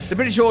The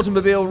British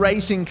Automobile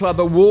Racing Club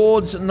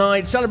Awards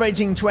Night,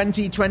 celebrating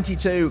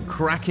 2022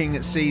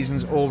 cracking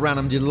seasons all round.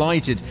 I'm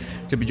delighted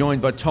to be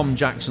joined by Tom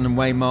Jackson and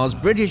Wayne Miles,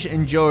 British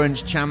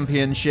Endurance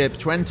Championship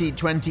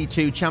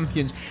 2022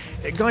 champions.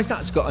 Guys,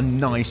 that's got a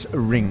nice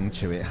ring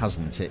to it,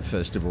 hasn't it,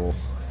 first of all?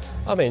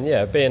 I mean,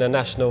 yeah, being a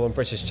national and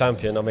British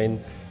champion, I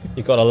mean,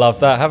 you've got to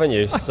love that, haven't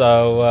you?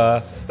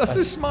 So that's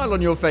the smile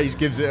on your face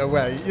gives it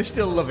away. You're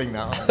still loving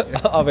that, aren't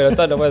you? I mean, I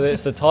don't know whether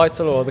it's the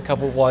title or the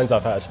couple of wines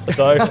I've had.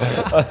 So,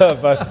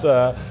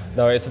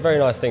 no, it's a very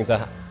nice thing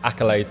to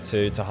accolade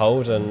to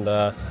hold, and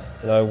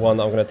one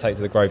that I'm going to take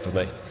to the grave with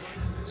me.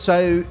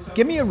 So,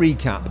 give me a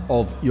recap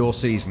of your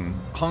season.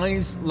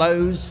 Highs,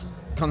 lows,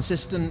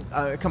 consistent.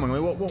 Come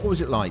on, what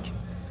was it like?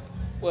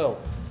 Well,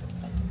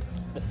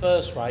 the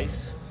first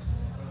race,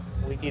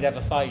 we did have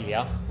a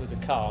failure with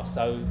the car,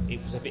 so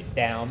it was a bit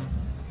down.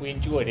 We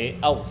enjoyed it.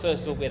 Oh,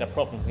 first of all, we had a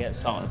problem. We had to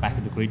start at the back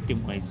of the grid,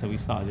 didn't we? So we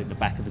started at the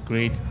back of the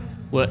grid,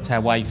 worked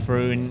our way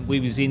through, and we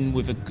was in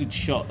with a good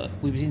shot.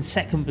 We was in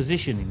second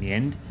position in the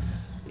end,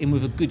 in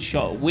with a good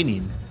shot at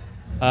winning.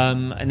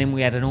 And then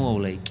we had an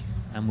oil leak,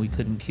 and we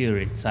couldn't cure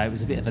it. So it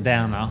was a bit of a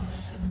downer.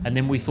 And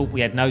then we thought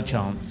we had no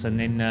chance. And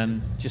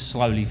then just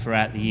slowly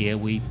throughout the year,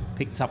 we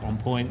picked up on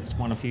points,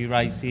 won a few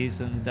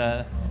races,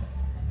 and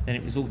then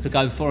it was all to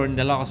go for in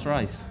the last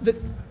race.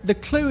 The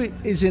clue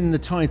is in the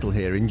title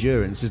here,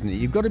 endurance, isn't it?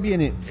 You've got to be in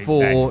it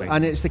for, exactly.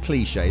 And it's the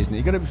cliche, isn't it?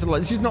 You've got to be for,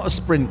 this is not a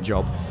sprint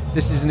job.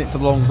 This isn't it for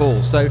the long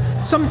haul. So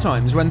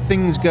sometimes when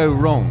things go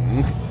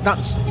wrong,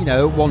 that's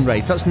one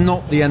race. That's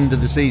not the end of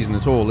the season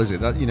at all, is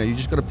it? That you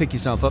just got to pick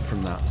yourself up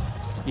from that.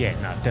 Yeah,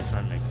 no,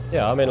 definitely.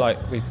 Yeah, I mean, like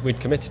we'd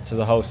committed to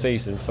the whole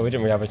season, so we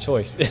didn't really have a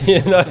choice.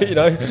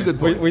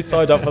 We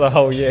signed up for the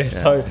whole year,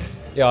 so.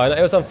 Yeah,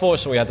 it was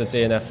unfortunate we had the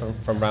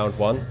DNF from round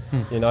one,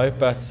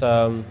 but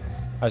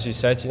as you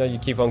said, you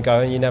keep on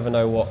going. You never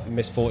know what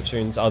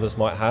misfortunes others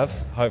might have.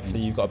 Hopefully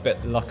you've got a bit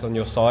of luck on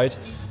your side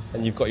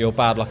and you've got your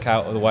bad luck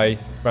out of the way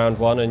round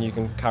one, and you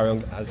can carry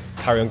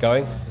on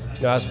going.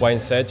 As Wayne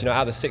said,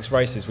 out of the 6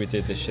 races we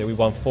did this year, we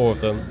won 4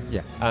 of them,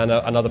 and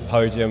another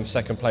podium,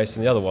 second place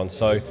in the other one.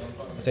 So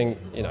I think,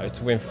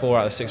 to win 4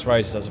 out of 6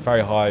 races, that's a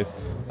very high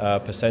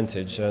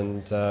percentage,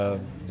 and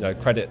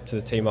credit to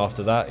the team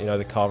after that.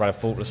 The car ran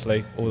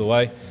faultlessly all the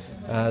way,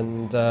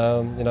 and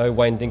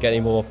Wayne didn't get any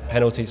more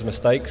penalties or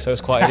mistakes, so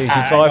it's quite an easy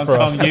drive for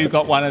us. Tom, you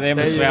got one of them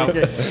as well.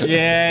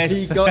 Yes,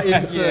 he got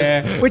in first.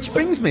 Yeah. Which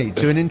brings me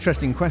to an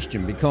interesting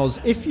question, because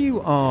if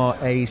you are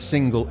a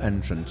single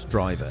entrant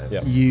driver,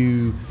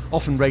 you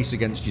often race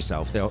against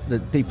yourself.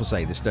 People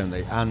say this, don't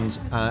they? And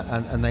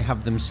they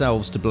have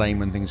themselves to blame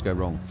when things go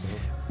wrong.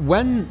 Mm-hmm.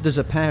 When there's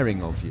a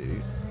pairing of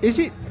you, is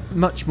it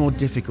much more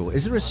difficult?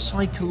 Is there a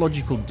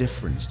psychological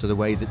difference to the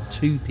way that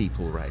 2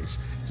 people race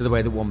to the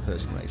way that 1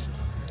 person races?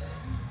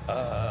 Do you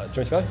want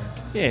me to go?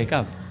 Yeah,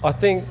 go. I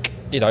think,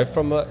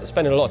 from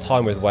spending a lot of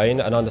time with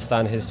Wayne and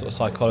understand his sort of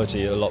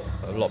psychology a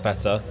lot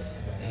better,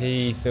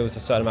 he feels a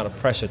certain amount of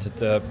pressure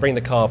to bring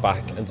the car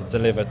back and to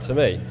deliver to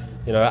me.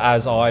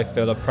 As I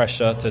feel a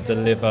pressure to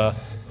deliver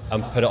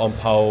and put it on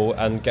pole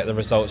and get the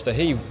results that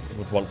he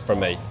would want from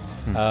me.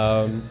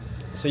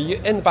 So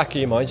in the back of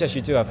your mind, yes,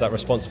 you do have that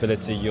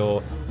responsibility.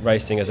 You're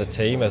racing as a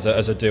team, as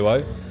a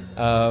duo.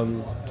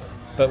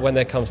 But when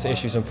there comes to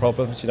issues and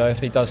problems, if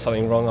he does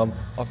something wrong,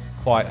 I'm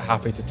quite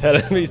happy to tell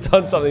him he's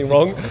done something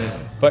wrong.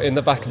 But in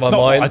the back of my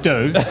mind, I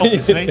do,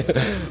 obviously.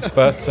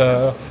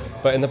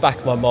 but in the back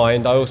of my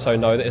mind, I also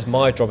know that it's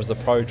my job as the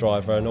pro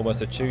driver and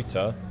almost a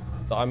tutor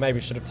that I maybe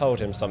should have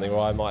told him something,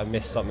 or I might have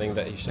missed something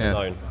that he should have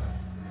known.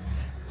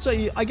 So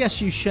I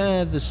guess you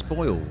share the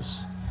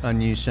spoils.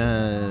 And you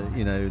share,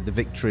 the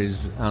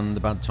victories and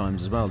the bad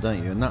times as well,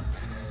 don't you? And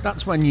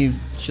that's when you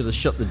should have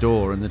shut the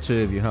door and the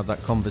 2 of you have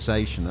that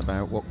conversation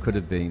about what could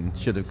have been,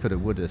 should have, could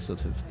have, would have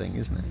sort of thing,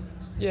 isn't it?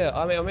 Yeah,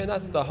 I mean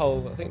that's the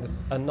whole. I think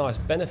a nice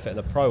benefit in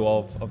the pro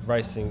of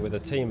racing with a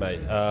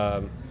teammate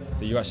that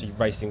you're actually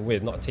racing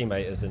with, not a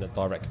teammate as in a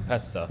direct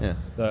competitor. Yeah.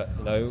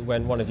 That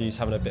when one of you's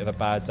having a bit of a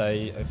bad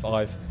day, if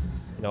I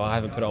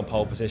haven't put it on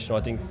pole position, or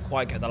I didn't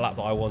quite get the lap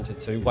that I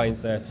wanted to,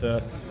 Wayne's there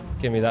to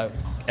give me that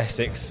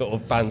Essex sort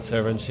of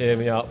banter and cheer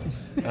me up,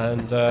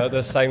 and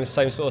the same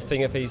sort of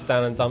thing if he's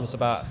down and dumps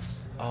about,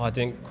 I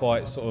didn't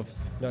quite sort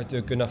of do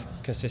a good enough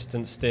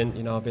consistent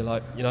stint, I'll be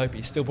like, but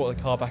you still brought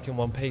the car back in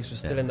one piece, we're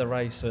still in the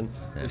race, and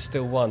we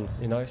still won,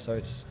 so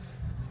it's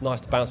nice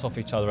to bounce off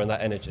each other and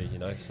that energy,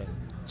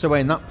 So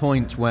in that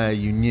point where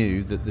you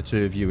knew that the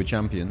 2 of you were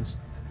champions,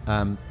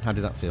 how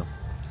did that feel?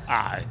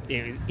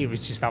 It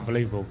was just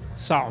unbelievable.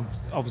 So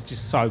I was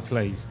just so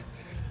pleased.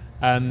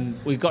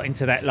 We got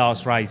into that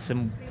last race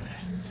and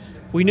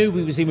we knew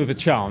we was in with a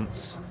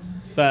chance,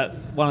 but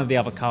one of the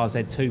other cars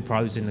had 2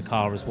 pros in the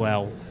car as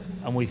well,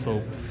 and we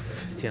thought,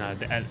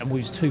 and we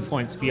was 2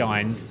 points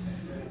behind.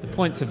 The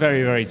points are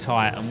very, very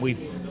tight, and we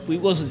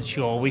wasn't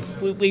sure.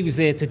 We was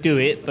there to do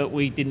it, but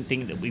we didn't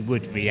think that we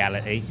would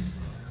reality.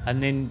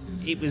 And then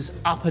it was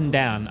up and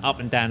down.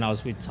 I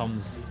was with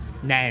Tom's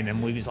nan,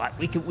 and we was like,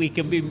 we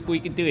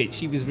can do it.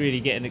 She was really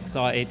getting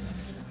excited.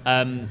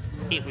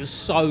 It was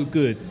so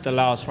good, the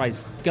last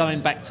race.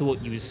 Going back to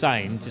what you were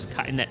saying, just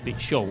cutting that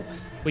bit short,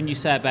 when you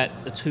say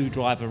about the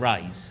 2-driver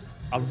race,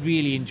 I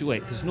really enjoy it,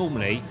 because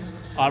normally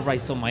I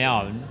race on my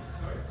own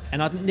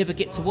and I'd never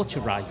get to watch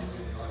a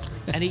race.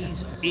 And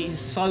it is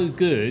so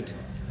good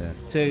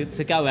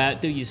to go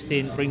out, do your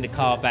stint, bring the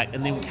car back,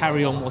 and then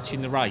carry on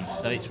watching the race.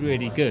 So it's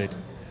really good.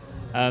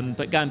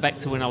 But going back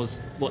to when I was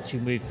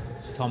watching with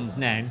Tom's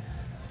nan,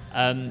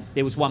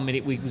 there was 1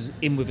 minute we was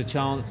in with a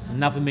chance,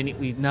 another minute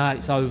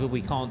it's over,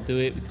 we can't do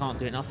it.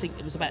 And I think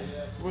it was about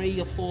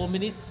 3 or 4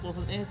 minutes,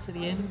 wasn't there, to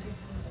the end?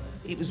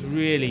 It was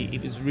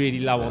really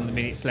low on the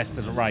minutes left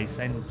of the race,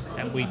 and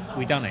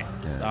we done it.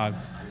 Yeah. So,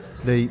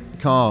 the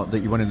car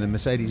that you won in the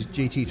Mercedes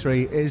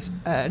GT3 is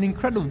an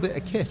incredible bit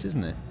of kit,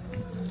 isn't it?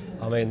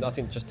 I mean, I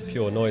think just the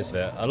pure noise of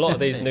it. A lot of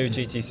these new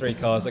GT3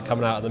 cars that are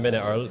coming out at the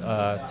minute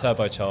are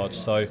turbocharged,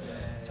 so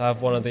to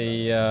have one of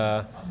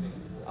the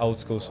old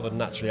school sort of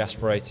naturally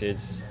aspirated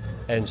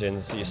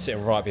engines that you're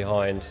sitting right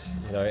behind,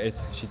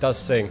 she does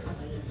sing.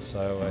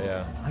 So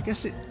yeah, I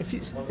guess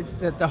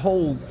the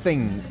whole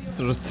thing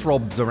sort of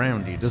throbs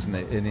around you, doesn't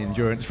it? In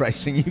endurance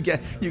racing, you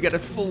get a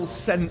full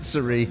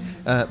sensory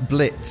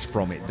blitz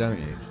from it, don't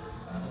you?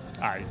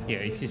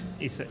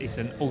 It's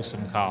an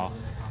awesome car,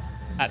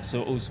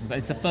 absolute awesome.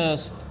 It's the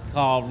first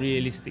car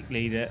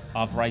realistically that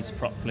I've raced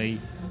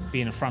properly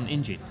being a front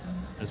engine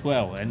as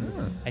well,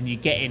 and you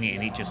get in it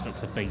and it just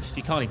looks a beast.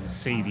 You can't even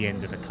see the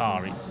end of the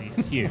car; it's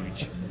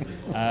huge.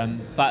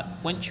 But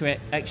once you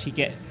actually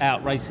get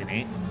out racing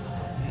it,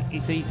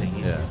 it's easy.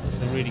 It's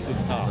a really good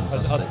car.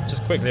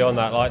 Just quickly on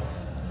that, like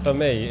for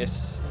me,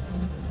 it's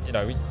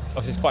obviously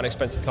it's quite an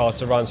expensive car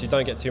to run, so you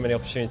don't get too many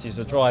opportunities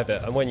to drive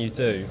it. And when you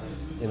do,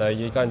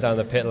 you're going down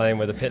the pit lane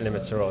with the pit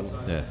limiter on,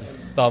 your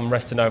thumb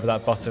resting over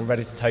that button,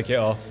 ready to take it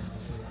off.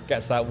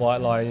 Gets that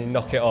white line, you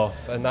knock it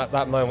off, and that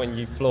moment when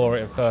you floor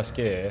it in first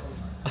gear,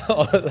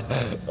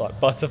 like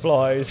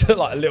butterflies,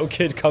 like a little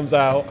kid comes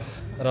out.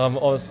 And I'm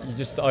honestly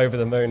just over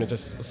the moon and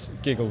just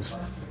giggles.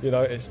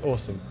 It's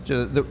awesome.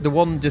 The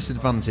one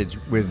disadvantage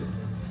with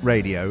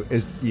radio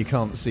is you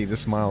can't see the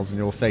smiles on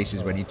your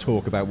faces when you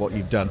talk about what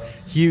you've done.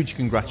 Huge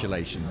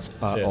congratulations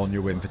on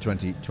your win for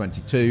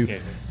 2022. Yeah.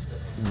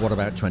 What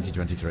about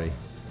 2023?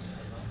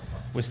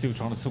 We're still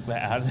trying to sort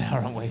that out now,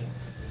 aren't we?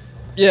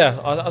 Yeah,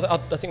 I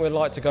think we'd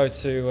like to go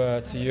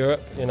to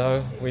Europe.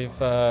 We've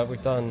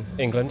done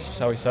England,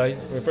 shall we say?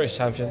 We're British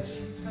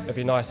champions. It'd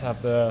be nice to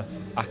have the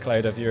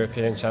accolade of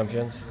European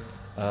champions,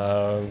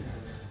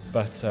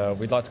 but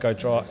we'd like to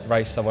go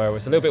race somewhere where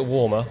it's a little bit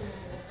warmer,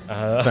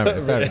 fair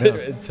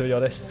enough. to be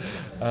honest.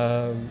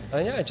 And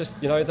yeah, just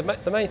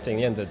the main thing at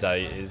the end of the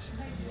day is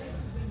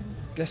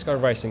let's go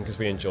racing because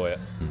we enjoy it.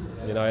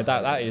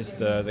 That is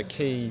the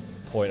key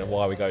point of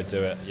why we go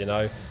do it.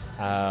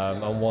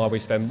 And why we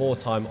spend more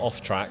time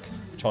off track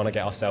trying to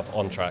get ourselves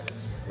on track,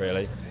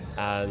 really.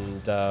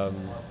 And so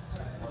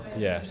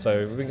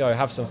we can go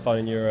have some fun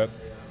in Europe,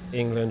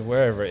 England,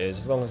 wherever it is,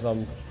 as long as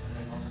I'm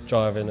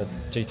driving a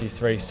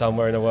GT3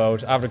 somewhere in the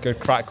world, have a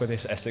good crack with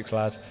this Essex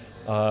lad.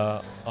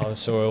 I'm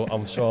sure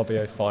I'll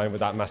be fine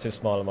with that massive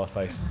smile on my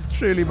face.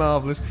 Truly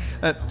marvellous.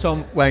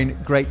 Tom, Wayne,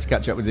 great to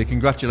catch up with you.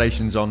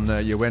 Congratulations on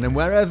your win, and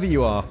wherever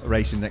you are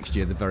racing next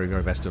year, the very,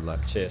 very best of luck.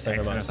 Cheers. Thank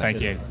you very much.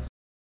 Thank you.